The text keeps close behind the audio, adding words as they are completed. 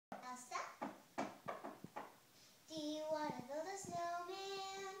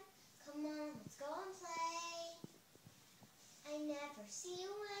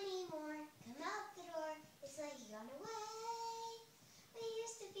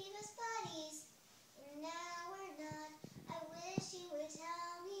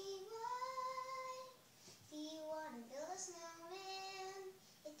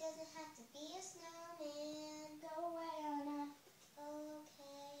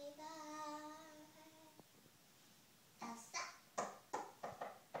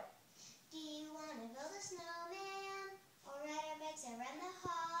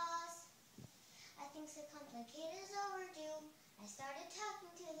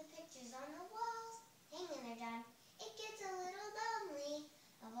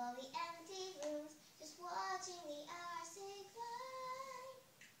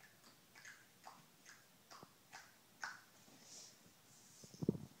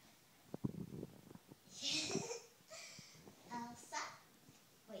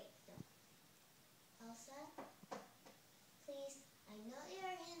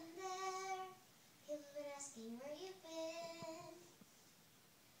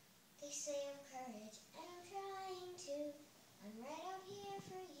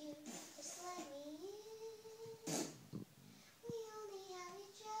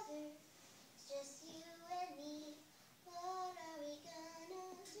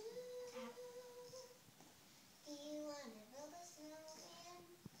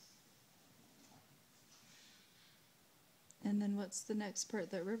what's the next part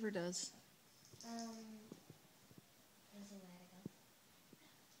that River does?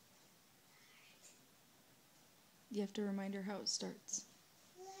 You have to remind her how it starts.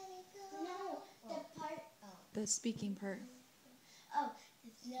 No, the part. The speaking part. Oh,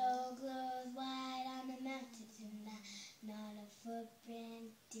 the snow glows white on the mountain tonight. Not a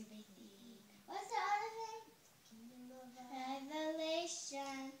footprint to be seen. What's the other thing?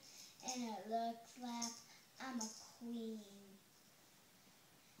 Revelation, and it looks like I'm a queen.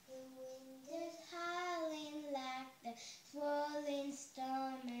 The wind is howling like the swirling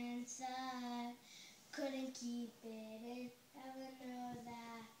storm inside. Couldn't keep it in, heaven knows I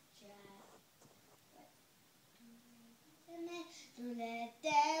tried. Don't let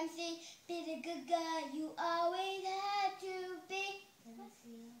them see, be the good guy you always had to be.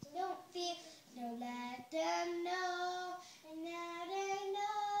 Don't feel, don't let them know, and now they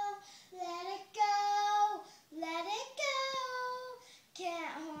know. Let it go, let it go.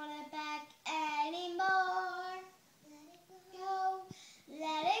 Can't hold it back anymore. Let it go,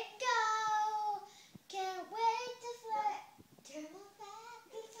 let it go. Can't wait to turn back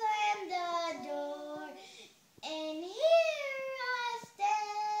and slam the door. And here I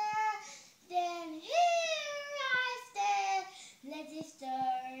stand here I stand. Let the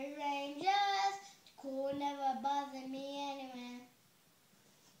story rain just cool, never bother me anyway.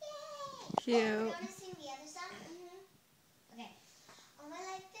 Yay! Cute. Oh, you want to sing the other song? Okay. All my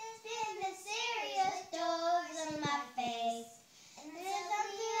life has been the serious doors on my face. And there's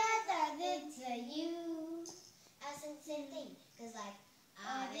something else I did to you. I was saying the same thing. Because, like,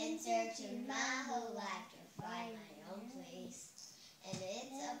 I've been searching my whole life to find my own place. And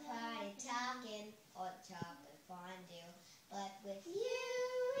it's a party talking or chocolate fondue. But with you,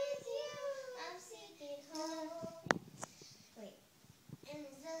 I'm seeking home. Wait. And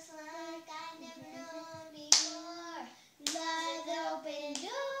it's just like I've never known before. Love's open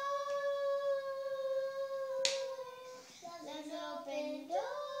door. Love's open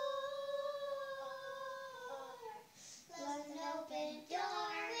door. Love's an open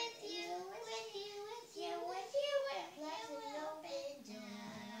door with you, with you, with you, with you, with you. Love's an open door.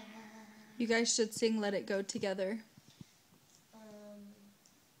 You guys should sing Let It Go together.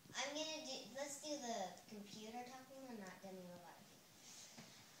 Let's do the computer talking and not Demi Lovato.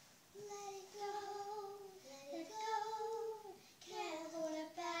 Let it go, let it go. Can't hold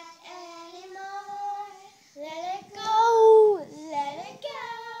it back anymore. Let it go, let it go.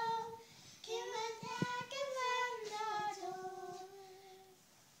 Can't let back and let the door.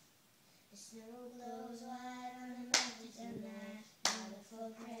 The snow glows white on the mountain tonight. Not a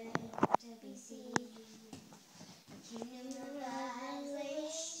footprint to be seen. A kingdom of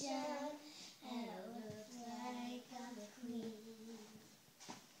revelation, and it looks like I'm a queen.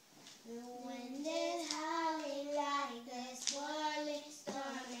 The wind is howling like the swirling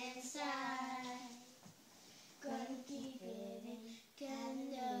storm inside. Couldn't keep it in, God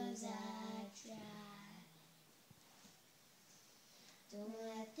knows I tried. Don't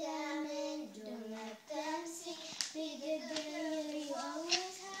let them in, don't let them see. Be the girl you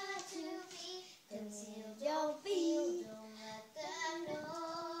always had to be. Don't feel, don't feel, don't let them know.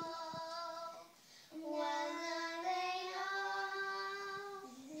 Well, they know.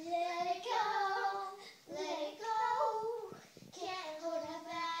 Let it go, let it go. Can't hold it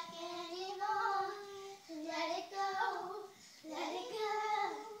back anymore. Let it go, let it go.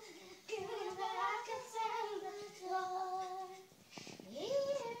 Give it back and send the door. Here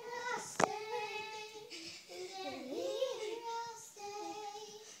I stay, and here I stay,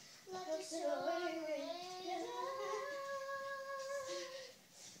 like a story written.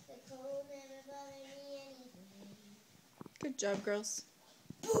 The cold never bothered me anyway. Good job, girls.